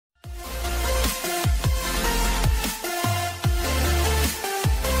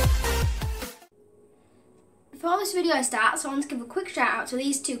this video starts, I want to give a quick shout out to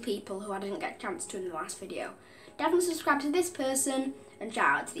these two people who I didn't get a chance to in the last video. Definitely subscribe to this person and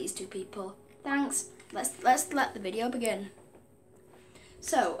shout out to these two people. Thanks. Let's let the video begin.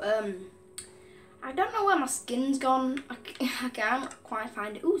 So, I don't know where my skin's gone. I can't quite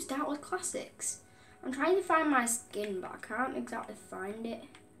find it. Ooh, Star Wars Classics. I'm trying to find my skin, but I can't exactly find it.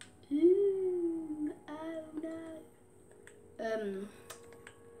 Ooh, oh no.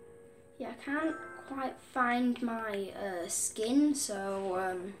 Yeah, I can't quite find my skin,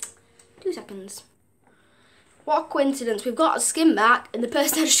 so 2 seconds. What a coincidence, we've got a skin back and the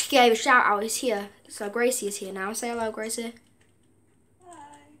person I just gave a shout out is here. So Gracie is here now. Say hello, Gracie.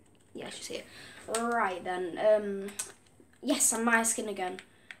 Hi. Yeah, she's here. Right then, yes, I'm my skin again.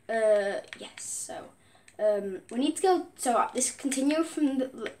 Yes, so we need to go, so this continue from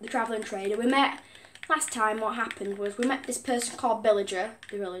the travelling trader. We met last time. What happened was we met this person called Villager,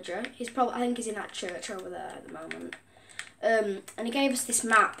 the villager. He's probably, I think he's in that church over there at the moment. And he gave us this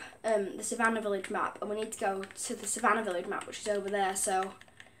map, the Savannah Village map, and we need to go to the Savannah Village map, which is over there, so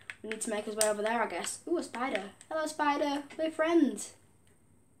we need to make our way over there, I guess. Ooh, a spider. Hello, spider. We're friends.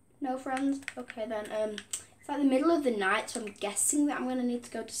 No friends? Okay then, it's like the middle of the night, so I'm guessing that I'm going to need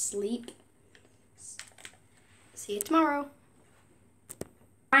to go to sleep. See you tomorrow.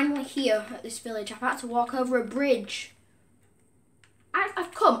 Finally here at this village. I've had to walk over a bridge.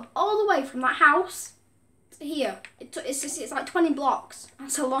 I've come all the way from that house to here. It's like 20 blocks.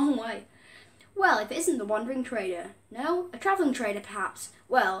 That's a long way. Well, if it isn't the wandering trader. No? A travelling trader, perhaps.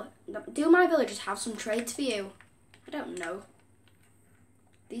 Well, do my villagers have some trades for you? I don't know.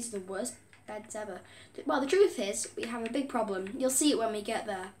 These are the worst beds ever. Well, the truth is, we have a big problem. You'll see it when we get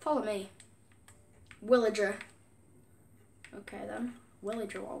there. Follow me. Villager. Okay then.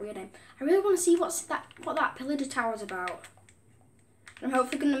 Villager, what a weird name. I really want to see what that pillager tower is about. I'm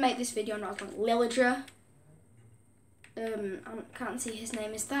hopefully going to make this video not as long. Villager. I can't see his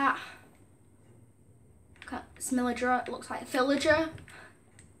name. Is that? Smillager. It looks like Villager.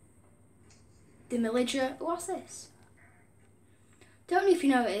 The Millager. What's this? Don't know if you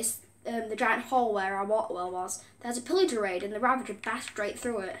noticed the giant hole where our water well was. There's a pillager raid and the Ravager bashed straight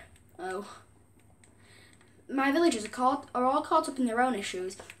through it. Oh. My villagers are all caught up in their own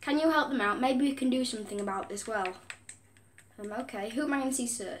issues. Can you help them out? Maybe we can do something about this well. Okay. Who am I going to see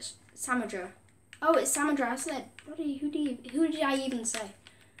first? Samadra. Oh, it's Samadra. I said. Who did I even say?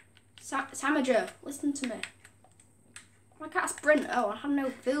 Samadra, listen to me. I can't sprint. Oh, I have no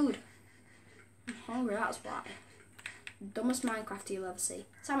food. I'm hungry. That's why. Dumbest Minecrafter you'll ever see.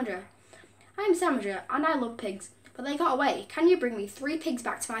 Samadra. I am Samadra and I love pigs, but they got away. Can you bring me 3 pigs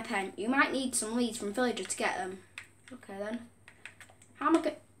back to my pen? You might need some leads from villager to get them. Okay then. How am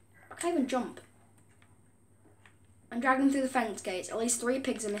I can't even jump. And drag them through the fence gates. At least 3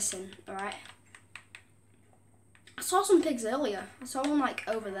 pigs are missing. Alright. I saw some pigs earlier. I saw one like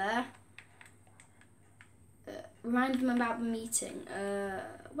over there. Remind them about the meeting.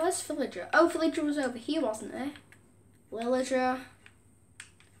 Where's villager? Oh, villager was over here, wasn't he? Villager.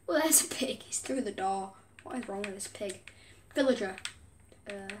 Oh, there's a pig. He's through the door. What is wrong with this pig? Villager.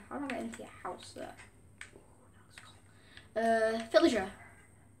 How do I get into your house there? Villager.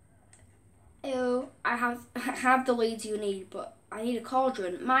 Ew. I have the leads you need, but I need a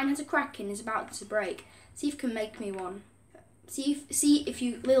cauldron. Mine has a crack and is about to break. See if you can make me one. See if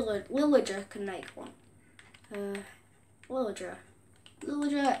you Villager can make one. Villager.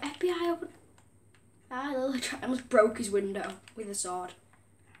 Villager. FBI open. I almost broke his window with a sword.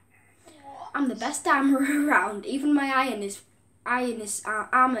 I'm the best armourer around. Even my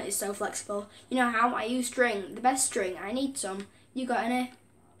armour is so flexible. You know how I use string, the best string. I need some. You got any?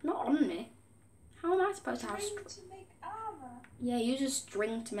 Not on me. How am I supposed to have string to make armour? Yeah, use a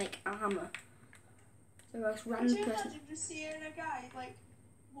string to make armour. The most random person. Imagine just seeing a guy like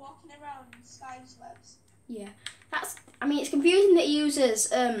walking around in spider's webs. Yeah, I mean, it's confusing that he uses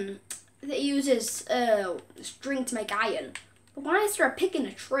string to make iron. But why is there a pig in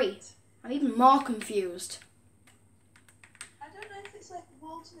a tree? I'm even more confused. I don't know if it's like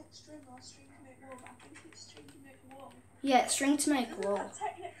wool to make string or string to make wool, but I think it's string to make wool. Yeah, string to make Doesn't wool. that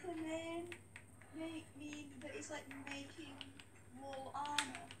technically mean that it's like making wool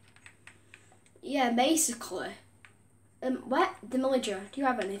armour? Yeah, basically. Where the villager? Do you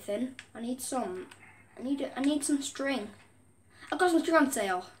have anything? I need some. I need some string. I've got some string on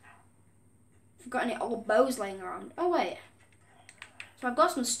sale. If you've got any old bows laying around. Oh wait. So I've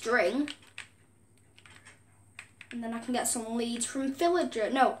got some string. And then I can get some leads from villager.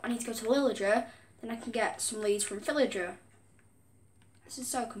 No, I need to go to villager. Then I can get some leads from villager. This is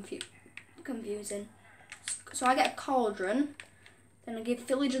so confusing. So I get a cauldron. Then I give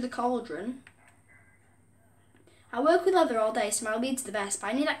villager the cauldron. I work with leather all day, so my lead's the best, but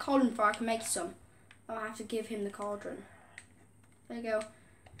I need that cauldron before I can make some. Oh, I have to give him the cauldron. There you go.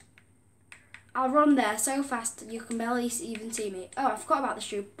 I'll run there so fast you can barely even see me. Oh, I forgot about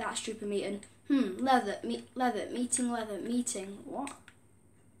that stupid meeting. Leather, meeting. What?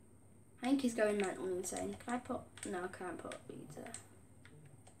 I think he's going mentally insane. Can I put... No, I can't put leads there.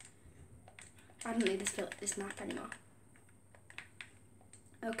 I don't need this map anymore.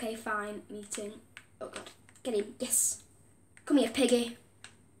 Okay, fine. Meeting. Oh, God. Get in. Yes. Come here, piggy.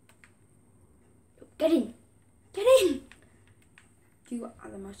 Get in. Get in. You are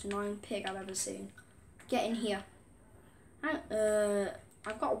the most annoying pig I've ever seen. Get in here.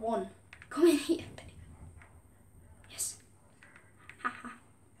 I've got one. Come in here, pig. Yes. Haha.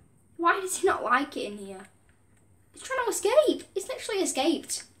 Why does he not like it in here? He's trying to escape. He's literally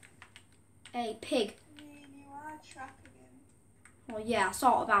escaped. Hey, pig. I mean, you are trapping him. Well, yeah, I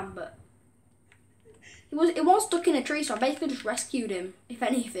sort of am, but it was stuck in a tree, so I basically just rescued him. If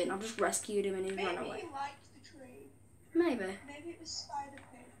anything, I've just rescued him and he ran away. Maybe he liked the tree. Maybe. Maybe it was Spider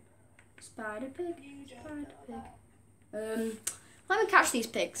Pig. Spider pig. You don't Spider know pig. that. Let me catch these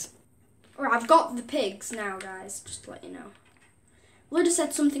pigs. Alright, I've got the pigs now, guys. Just to let you know. Lydia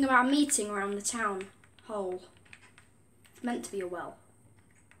said something about a meeting around the town hall. It's meant to be a well.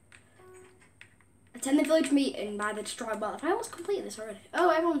 Attend the village meeting by the destroyed well. Have I almost completed this already? Oh,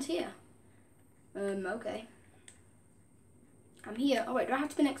 everyone's here. Okay. I'm here. Oh wait, do I have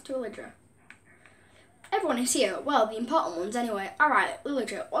to be next to Lydia? Everyone is here. Well, the important ones anyway. Alright,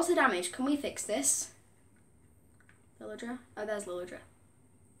 Lydia, what's the damage? Can we fix this? Lydia? Oh, there's Lydia.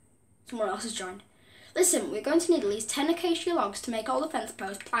 Someone else has joined. Listen, we're going to need at least 10 acacia logs to make all the fence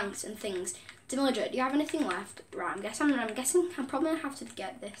posts, planks and things. Lydia, do you have anything left? Right, I'm guessing I'm probably going to have to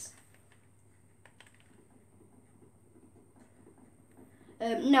get this.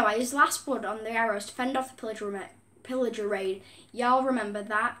 No, I used last wood on the arrows to fend off the pillager raid. Y'all remember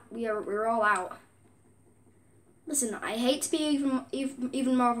that? We're all out. Listen, I hate to be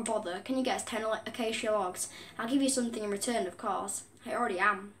even more of a bother. Can you get us 10 acacia logs? I'll give you something in return, of course. I already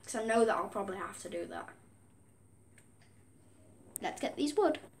am, because I know that I'll probably have to do that. Let's get these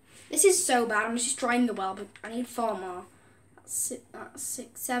wood. This is so bad. I'm just destroying the well, but I need 4 more. That's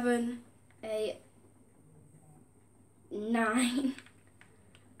 6, 7, 8, 9,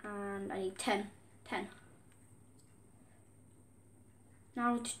 and I need 10. 10.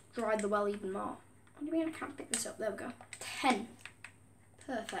 Now I'll destroy the well even more. What do you mean I can't pick this up? There we go. 10.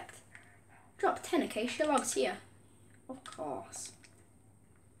 Perfect. Drop 10 acacia logs here. Of course.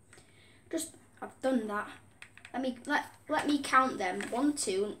 I've done that. Let me count them. 1,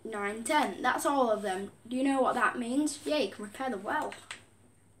 2, 9, 10. That's all of them. Do you know what that means? Yeah, you can repair the well.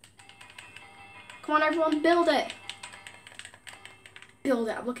 Come on, everyone, build it. Build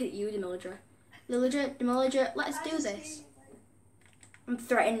it. I'm looking at you, Demillager. Demillager, let's do this. I'm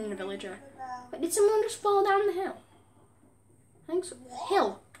threatening the villager. But did someone just fall down the hill? I think so.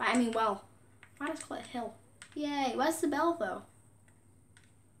 Hill. I mean, well. Why does it call it hill? Yay. Where's the bell, though?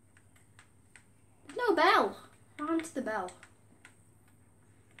 There's no bell. What happened to the bell?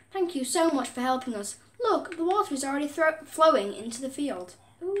 Thank you so much for helping us. Look, the water is already flowing into the field.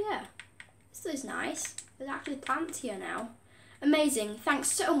 Oh, yeah. This is nice. There's actually plants here now. Amazing.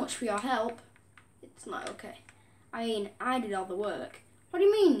 Thanks so much for your help. It's not okay. I mean, I did all the work. What do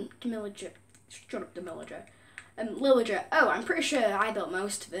you mean, Demillager? Shut up, Demillager. Lillager. Oh, I'm pretty sure I built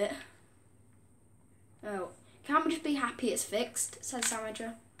most of it. Oh, can't we just be happy it's fixed? Says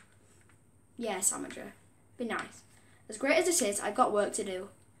Samager. Yeah, Samager. Be nice. As great as this is, I've got work to do.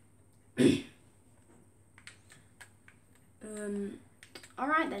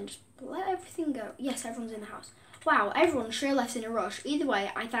 Alright then, just let everything go. Yes, everyone's in the house. Wow, everyone sure left in a rush. Either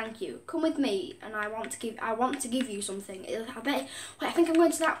way, I thank you. Come with me, and I want to give you something. I think I'm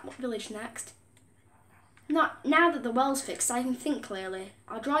going to that village next. Now that the well's fixed, I can think clearly.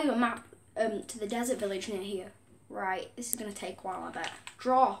 I'll draw you a map to the desert village near here. Right, this is going to take a while, I bet.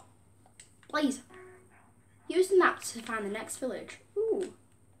 Draw. Please. Use the map to find the next village. Ooh.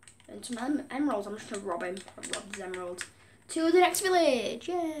 And some emeralds. I'm just going to rob him. I'll rob his emeralds. To the next village.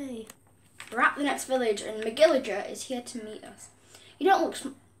 Yay. We're at the next village, and McGilliger is here to meet us. You don't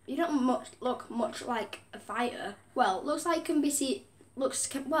look much like a fighter. Well, looks can be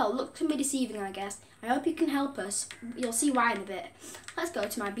deceiving, I guess. I hope you can help us. You'll see why in a bit. Let's go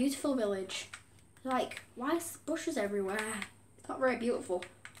to my beautiful village. Like, why is bushes everywhere? It's not very beautiful.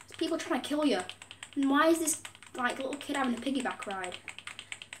 There's people trying to kill you. And why is this little kid having a piggyback ride?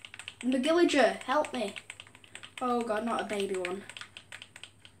 McGilliger, help me. Oh God, not a baby one.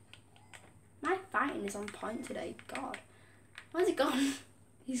 My fighting is on point today. God. Where's he gone?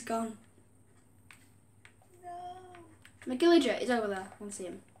 He's gone. No. McGillager is over there. I can see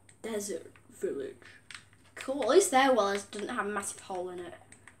him. Desert village. Cool. At least their well doesn't have a massive hole in it.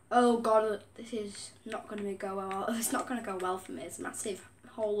 Oh god, this is not going to go well. It's not going to go well for me. It's a massive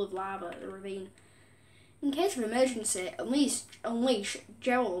hole of lava, the ravine. In case of emergency, unleash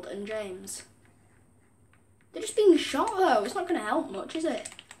Gerald and James. They're just being shot though. It's not going to help much, is it?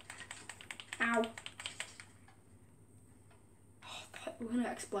 Ow. Oh, we're going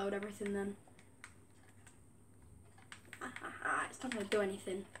to explode everything then. It's not going to do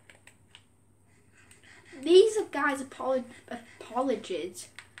anything. These guys' apologies are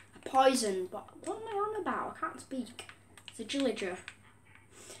poison, but what am I on about? I can't speak. It's a Gillager.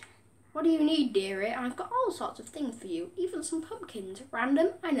 What do you need, dearie? I've got all sorts of things for you, even some pumpkins.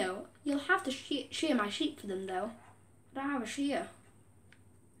 Random, I know. You'll have to shear my sheep for them, though. I don't have a shear.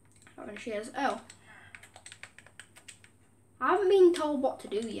 I don't have any shears. Oh. I haven't been told what to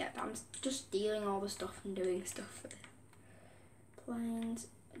do yet, but I'm just stealing all the stuff and doing stuff with it. Plains,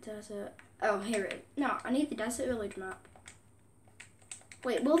 desert. Oh, here it is. No, I need the desert village map.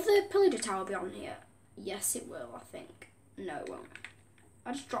 Wait, will the pillager tower be on here? Yes, it will, I think. No, it won't.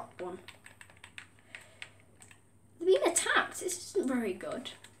 I just dropped one. They're being attacked. This isn't very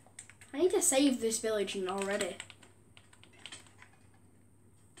good. I need to save this village already.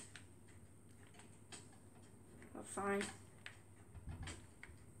 Oh, fine.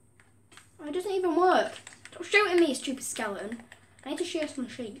 Oh, it doesn't even work. Stop shooting me, stupid skeleton. I need to shear some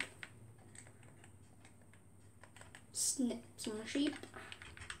sheep. Snip some sheep.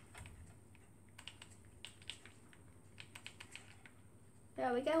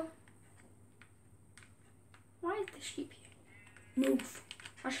 There we go. Why is the sheep here? Move.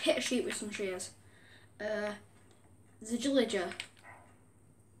 I should hit a sheep with some shears. The Gillager.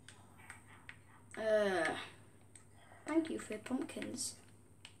 Thank you for your pumpkins.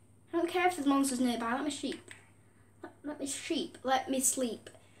 I don't care if there's monsters nearby. Let me sheep. Let me sheep. Let me sleep.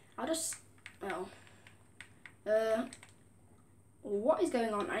 I'll just... Oh. What is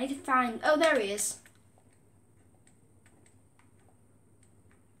going on? I need to find... Oh, there he is.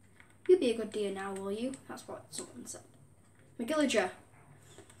 You be a good dear now, will you? That's what someone said. McGillager.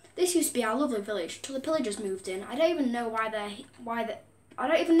 This used to be our lovely village till the pillagers moved in. I don't even know why I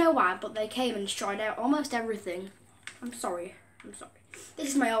don't even know why, but they came and destroyed out almost everything. I'm sorry. I'm sorry. This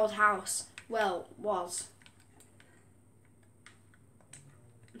is my old house. Well, was.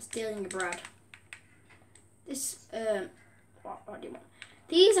 I'm stealing your bread. This, what do you want?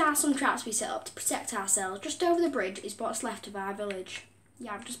 These are some traps we set up to protect ourselves. Just over the bridge is what's left of our village.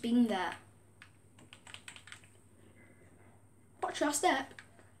 Yeah, I've just been there. Watch your step.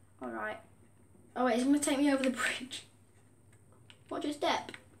 Alright. Oh wait, it's going to take me over the bridge. Watch your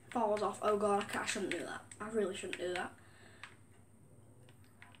step. Falls off. Oh god, I shouldn't do that. I really shouldn't do that.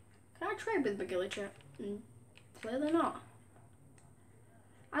 Can I trade with McGillager? Clearly not.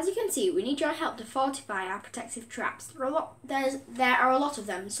 As you can see, we need your help to fortify our protective traps. There are a lot of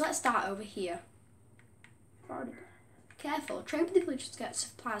them, so let's start over here. Careful, trade with the villagers to get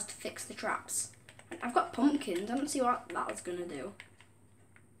supplies to fix the traps. I've got pumpkins, I don't see what that's going to do.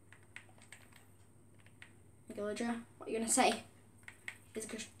 Villager, what are you going to say?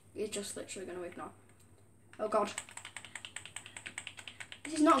 He's just literally going to ignore. Oh god.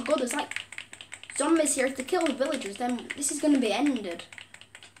 This is not good, there's like zombies here to kill the villagers, then this is going to be ended.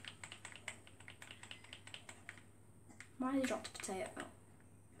 Why did he drop the potato?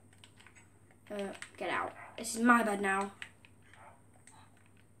 Oh. Get out. This is my bed now.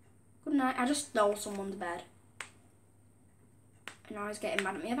 Good night. I just stole someone's bed. And now he's getting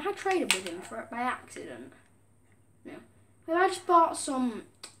mad at me. Have I traded with him for it by accident? No. Maybe I just bought some...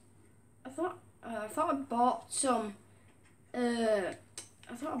 I thought I bought some... I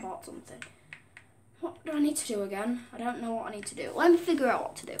thought I bought something. What do I need to do again? I don't know what I need to do. Let me figure out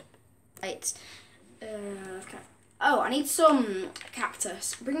what to do. Right. Okay. Oh, I need some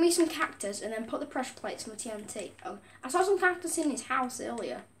cactus. Bring me some cactus and then put the pressure plates on the TNT. Oh, I saw some cactus in his house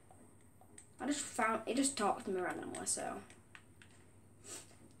earlier. It just talked to me randomly, so.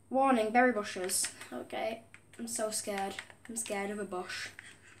 Warning, berry bushes. Okay, I'm so scared. I'm scared of a bush.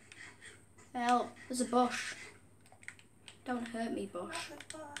 Help, there's a bush. Don't hurt me, bush.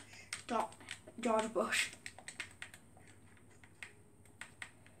 Stop, George Bush.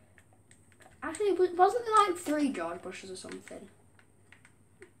 Actually, wasn't there like 3 George Bushes or something?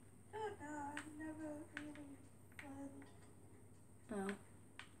 Oh no, I've never really learned. Oh.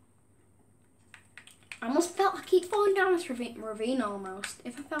 I keep falling down this ravine almost.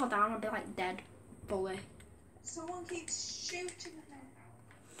 If I fell down, I'd be like dead. Fully. Someone keeps shooting at me.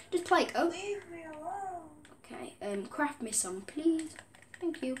 Just like, oh. Leave me alone. Okay, craft me some, please.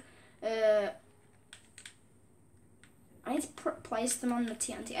 Thank you. I need to place them on the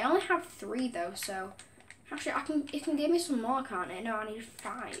TNT. I only have 3 though, so actually it can give me some more, can't it? No, I need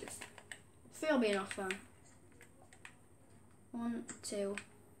 5. 3 will be enough then. 1, 2,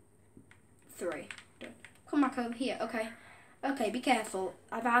 3. Done. Come back over here. Okay. Okay, be careful.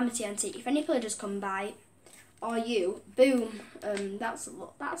 I've armed the TNT. If any pillagers come by, or you, boom.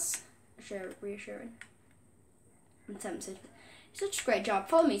 That's reassuring. I'm tempted. Such a great job.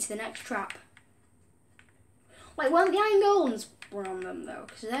 Follow me to the next trap. Wait, weren't the iron golems were on them though?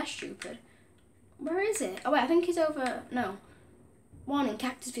 Because they're stupid. Where is it? Oh wait, I think it's over. No. One in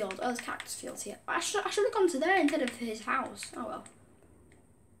Cactus Field. Oh, there's Cactus Fields here. I should have gone to there instead of his house. Oh well.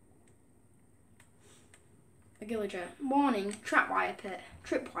 A villager. Warning, tripwire pit.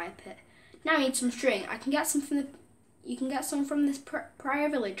 Now I need some string. I can get some from the. You can get some from this prior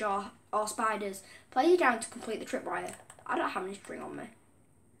village or spiders. Play it down to complete the tripwire. I don't have any string on me.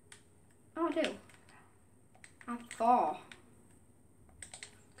 Oh, I do. I have 4.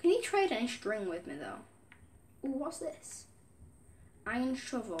 Can you trade any string with me though? Ooh, what's this? Iron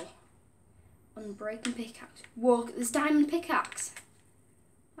shovel. Unbreaking pickaxe. Whoa, there's diamond pickaxe.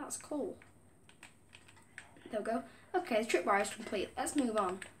 That's cool. There we go. Okay, the tripwire is complete. Let's move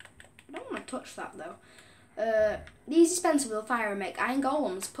on. I don't want to touch that though. These dispenser will fire and make iron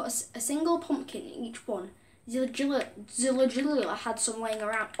golems. Put a single pumpkin in each one. Zilla had some laying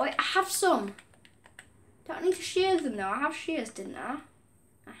around. Oh, I have some. Don't need to shear them though. I have shears, didn't I?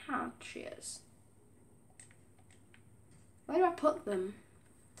 I had shears. Where do I put them?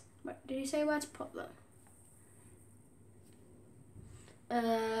 What did he say? Where to put them?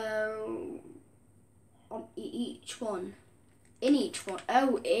 On each one. In each one.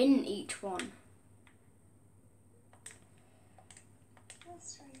 Oh, in each one.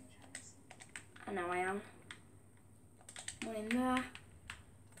 I know I am. One in there.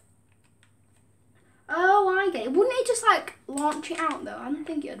 Oh, I get it. Wouldn't it just like launch it out though? I don't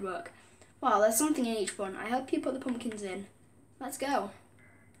think it'd work. Well, there's something in each one. I hope you put the pumpkins in. Let's go.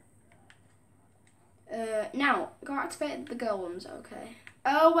 Now, go activate the golems, okay.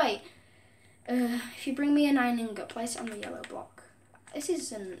 Oh, wait. If you bring me a 9 ingot, place it on the yellow block. This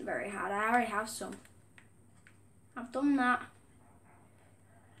isn't very hard. I already have some. I've done that.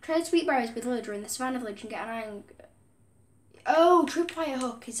 Trade sweet berries with villager in the savannah village and get an iron. Oh, tripwire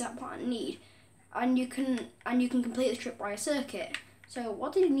hook. Is that what I need? And you can complete the tripwire circuit. So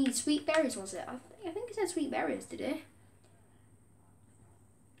what did you need? Sweet berries, was it? I think it said sweet berries, did it?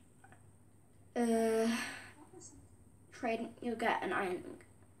 Trade. You'll get an iron.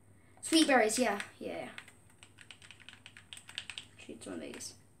 Sweet berries, yeah. Shoot some of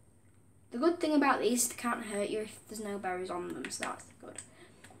these. The good thing about these, they can't hurt you if there's no berries on them, so that's good.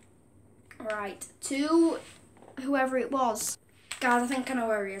 Right, to whoever it was. Guys, I think I know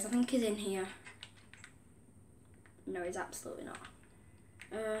where he is. I think he's in here. No, he's absolutely not.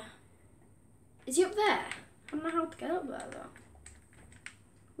 Is he up there? I don't know how to get up there though.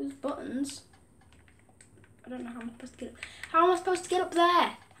 With buttons. I don't know how I'm supposed to get up. How am I supposed to get up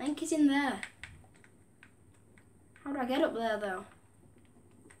there? I think he's in there. How do I get up there though?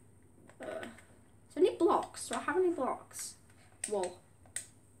 Is there any blocks? Do I have any blocks? Wool.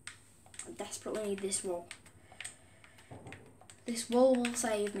 I desperately need this wool. This wool will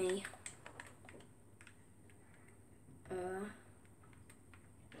save me. Can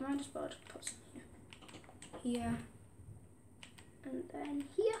I just put some here? Here. And then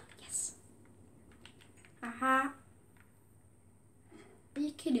here. Yes. Aha. Are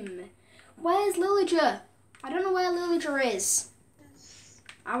you kidding me? Where's Lillager? I don't know where Lillager is.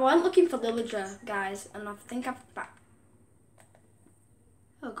 I went looking for Lillager, guys, and I think I've found.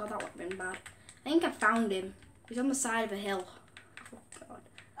 Oh god, that would have been bad. I think I found him. He's on the side of a hill. Oh god.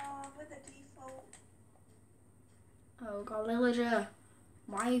 With the default. Oh god, Lillager.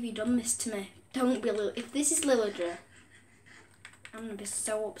 Why have you done this to me? Don't be if this is Lillager, I'm gonna be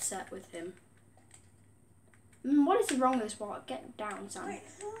so upset with him. What is wrong with this water? Get down, Sam. Wait,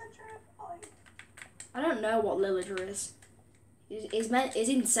 is Lillager a point? I don't know what Lillager is. He's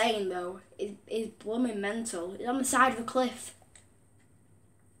insane though. He's blooming mental. He's on the side of a cliff.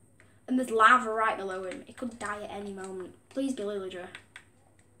 And there's lava right below him. He could die at any moment. Please be Lillager.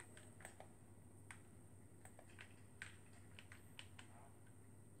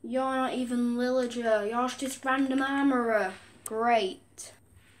 You're not even Lillager. You're just random armourer. Great.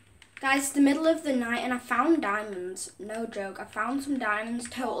 Guys, it's the middle of the night and I found diamonds. No joke. I found some diamonds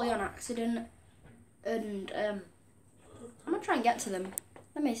totally on accident. And I'm gonna try and get to them.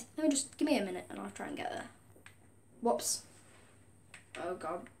 Let me just give me a minute and I'll try and get there. Whoops. Oh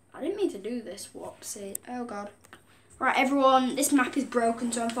god. I didn't mean to do this. Whoopsie. Oh god. Right, everyone, this map is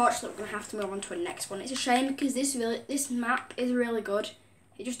broken, so unfortunately we're going to have to move on to the next one. It's a shame because this map is really good.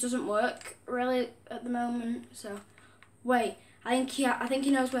 It just doesn't work really at the moment. So, wait, I think he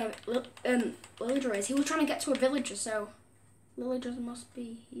knows where Lillager is. He was trying to get to a villager, so Lillager must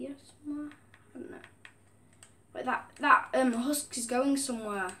be here somewhere. I don't know. Wait, that husk is going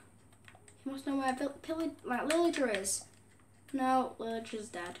somewhere. He must know where Lillager is. No, Lillager's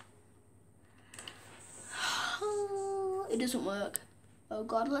dead. It doesn't work. Oh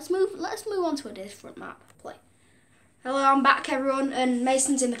god, let's move on to a different map. Play. Hello, I'm back everyone, and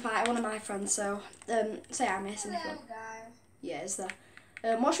Mason's in the party, one of my friends, so say hi Mason. Hello guys. Yeah, is there.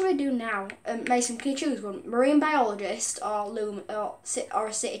 What should we do now? Mason, can you choose one? Marine biologist or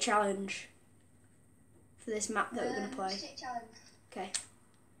a city challenge for this map that we're gonna play? City challenge. Okay.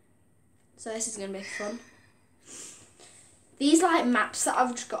 So this is gonna be fun. These like maps that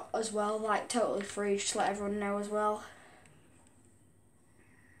I've just got as well, like totally free, just to let everyone know as well.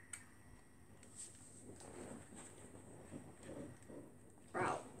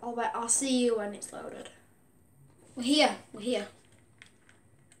 Right, I'll see you when it's loaded. We're here.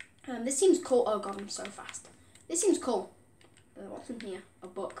 This seems cool. Oh god, I'm so fast. This seems cool. What's in here? A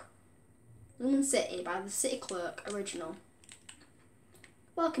book. Lumen City by the City Clerk, original.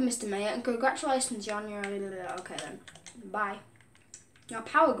 Welcome, Mr. Mayor, and congratulations on your... Okay then. Bye. Your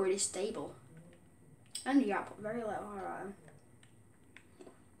power grid is stable. And your output very low. Alright.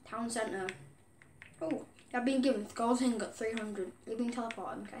 Town centre. Oh, I've been given gold ingot 300. You've been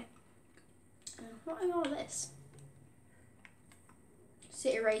teleported, okay. What is all this?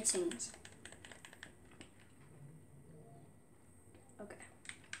 City ratings. Okay.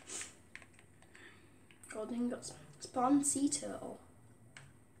 Gold ingots. Spawn sea turtle.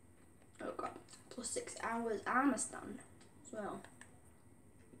 Oh god. +6 hours armor stand as well.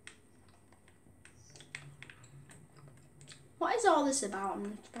 What is all this about?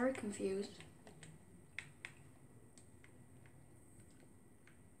 I'm very confused.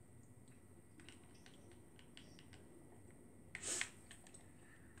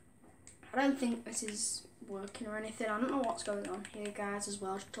 I don't think this is working or anything. I don't know what's going on here, guys, as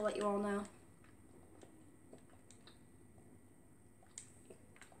well, just to let you all know.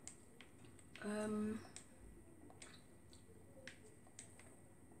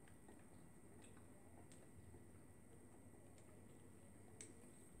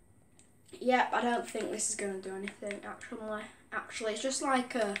 Yep, I don't think this is going to do anything, actually. It's just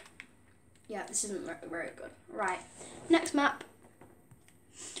like a... Yeah, this isn't very good. Right, next map.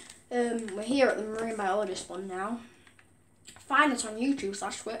 We're here at the Marine Biologist one now. Find us on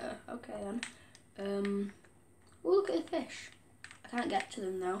YouTube/Twitter. Okay then. Oh, look at the fish. I can't get to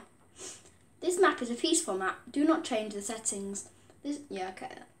them though. This map is a peaceful map. Do not change the settings. Okay.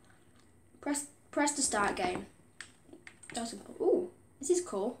 Press to start game. Ooh, this is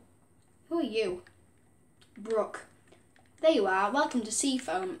cool. Who are you? Brooke. There you are. Welcome to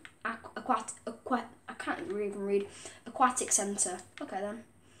Seafoam I can't even read. Aquatic Centre. Okay then.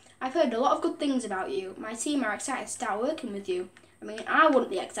 I've heard a lot of good things about you. My team are excited to start working with you. I mean, I wouldn't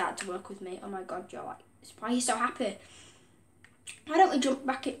be excited to work with me. Oh my god, you're like, why are you so happy? Why don't we jump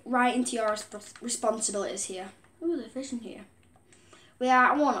right into your responsibilities here? Ooh, there's a fish in here. We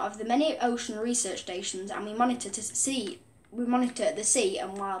are one of the many ocean research stations, and we monitor the sea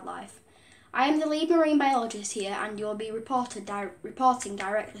and wildlife. I am the lead marine biologist here, and you'll be reporting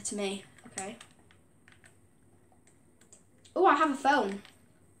directly to me. Okay. Oh, I have a phone.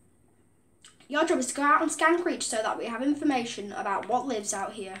 Your job is to go out and scan creatures so that we have information about what lives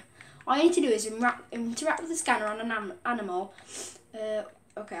out here. All you need to do is interact with the scanner on an animal.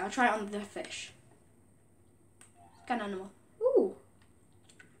 Okay, I'll try it on the fish. Scan animal. Ooh.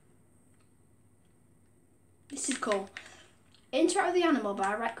 This is cool. Interact with the animal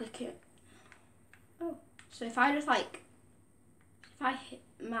by right-clicking. Oh, so if I just if I hit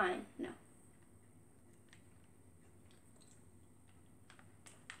mine, no.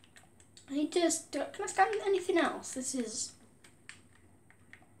 I need to, can I scan anything else? This is...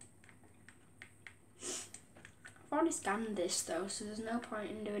 I've already scanned this though, so there's no point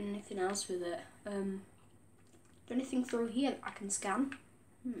in doing anything else with it. Is there anything through here that I can scan?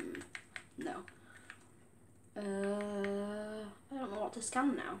 No. I don't know what to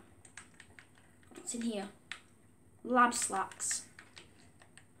scan now. What's in here? Lab slacks.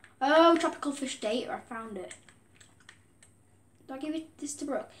 Oh, tropical fish data, I found it. Do I give this to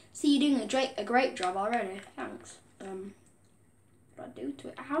Brooke? See, you're doing a great job already. Thanks. What do I do to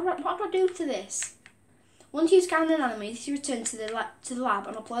it? What do I do to this? Once you scan an animal, you need to return to the lab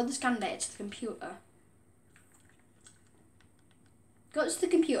and upload the scan data to the computer. Go to the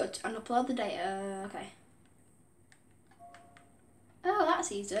computer and upload the data. Okay. Oh,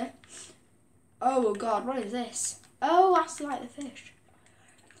 that's easy. Oh god, what is this? Oh, that's like the fish.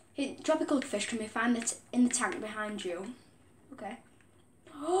 Hey, tropical fish can be found in the tank behind you. Okay.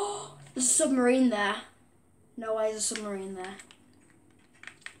 Oh, there's a submarine there. No way, there's a submarine there.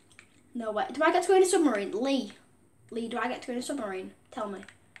 No way. Do I get to go in a submarine? Lee, do I get to go in a submarine? Tell me.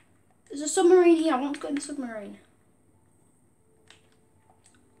 There's a submarine here. I want to go in the submarine.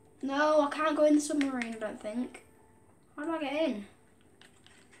 No, I can't go in the submarine, I don't think. How do I get in?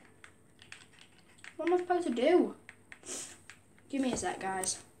 What am I supposed to do? Give me a sec,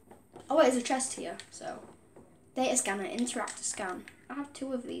 guys. Oh wait, there's a chest here, so. Data scanner, interactive scan. I have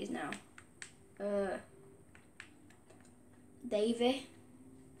 2 of these now. Davey,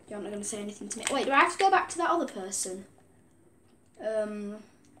 you're not going to say anything to me. Wait, do I have to go back to that other person?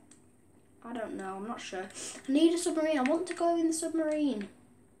 I don't know, I'm not sure. I need a submarine, I want to go in the submarine. Do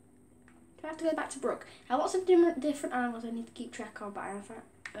I have to go back to Brooke? I have lots of different animals I need to keep track of, but I have...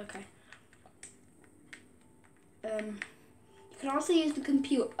 Okay. You can also use the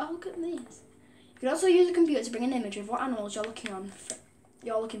computer. Oh, look at these. You can also use the computer to bring an image of what animals you're looking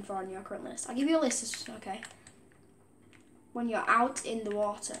for on your current list. I'll give you a list. Okay. When you're out in the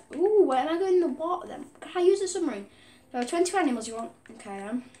water. Ooh, where am I going in the water then? Can I use the submarine? There are 20 animals you want.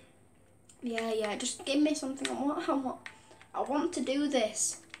 Okay. Yeah. Just give me something. I want to do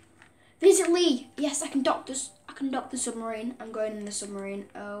this. Visit Lee. Yes, I can dock the submarine. I'm going in the submarine.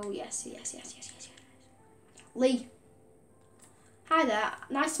 Oh yes. Lee. Hi there,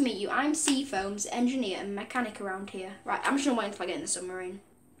 nice to meet you. I'm Seafoam's engineer and mechanic around here. Right, I'm just gonna wait until I get in the submarine.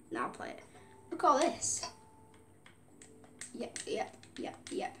 Now I'll play it. Look at all this. Yep.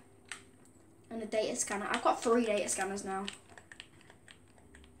 And a data scanner. I've got 3 data scanners now.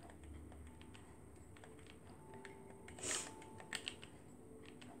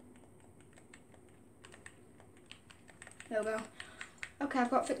 There we go. Okay, I've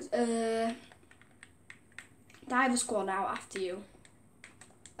got diver squad out after you.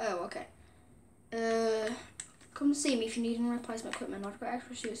 Oh, okay. Come see me if you need any replacement equipment. I've got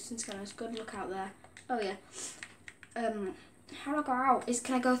extra suits and scanners. Good look out there. Oh yeah. How do I go out?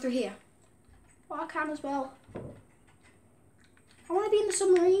 Can I go through here? Well, I can as well. I want to be in the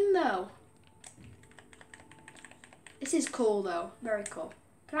submarine though. This is cool though. Very cool.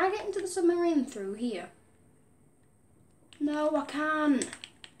 Can I get into the submarine through here? No, I can't.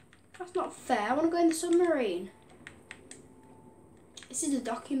 That's not fair. I want to go in the submarine. This is the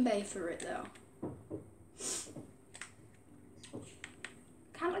docking bay for it though.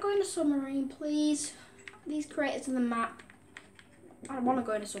 Can't I go in a submarine, please? These creators of the map. I want to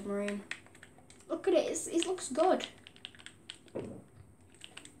go in a submarine. Look at it. It looks good.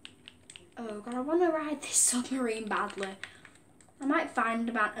 Oh god, I want to ride this submarine badly. I might find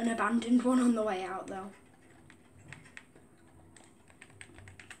an abandoned one on the way out though.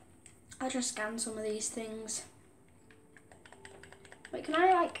 I'll just scan some of these things. Wait, can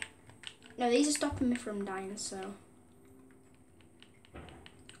I like... No, these are stopping me from dying, so...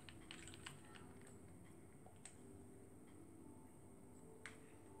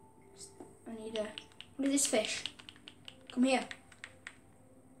 I need a... What is this fish? Come here.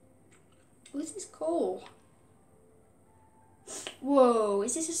 What is this called? Whoa,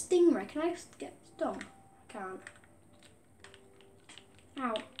 is this a stingray? Can I get stung? I can't.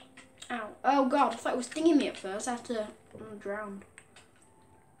 Ow. Ow. Oh god, I thought it was stinging me at first. I have to... I'm drowned.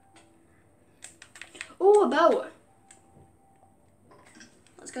 Oh, a boat.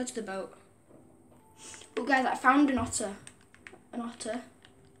 Let's go to the boat. Oh guys, I found an otter. An otter.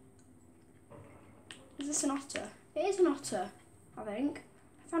 Is this an otter? It is an otter, I think.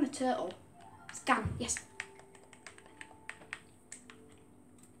 I found a turtle. Scan, yes.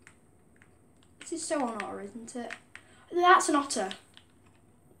 This is so on otter, isn't it? That's an otter.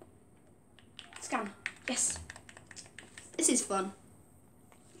 Scan, yes. This is fun.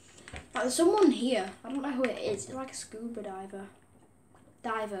 Like, there's someone here. I don't know who it is. It's like a scuba diver.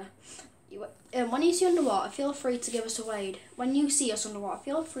 When you see underwater, feel free to give us a wave. When you see us underwater,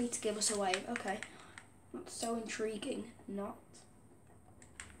 feel free to give us a wave. Okay. That's so intriguing. Not.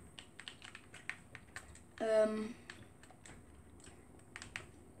 Yeah,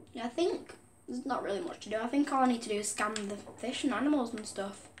 I think there's not really much to do. I think all I need to do is scan the fish and animals and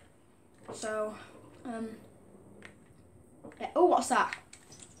stuff. So, yeah. Oh, what's that?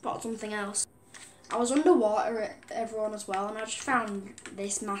 Got something else. I was underwater at everyone as well, and I just found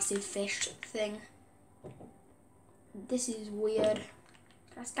this massive fish thing. This is weird.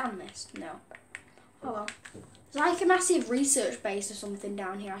 Can I scan this? No. Oh well. There's like a massive research base or something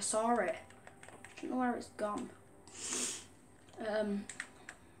down here. I saw it. I don't know where it's gone.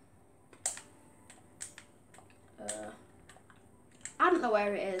 don't know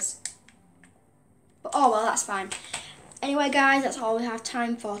where it is. But oh well, that's fine. Anyway, guys, that's all we have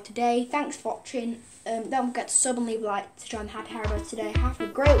time for today. Thanks for watching. Don't forget to sub and leave a like to join the Happy Haribo today. Have a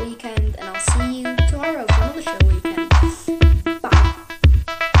great weekend, and I'll see you tomorrow for another show weekend.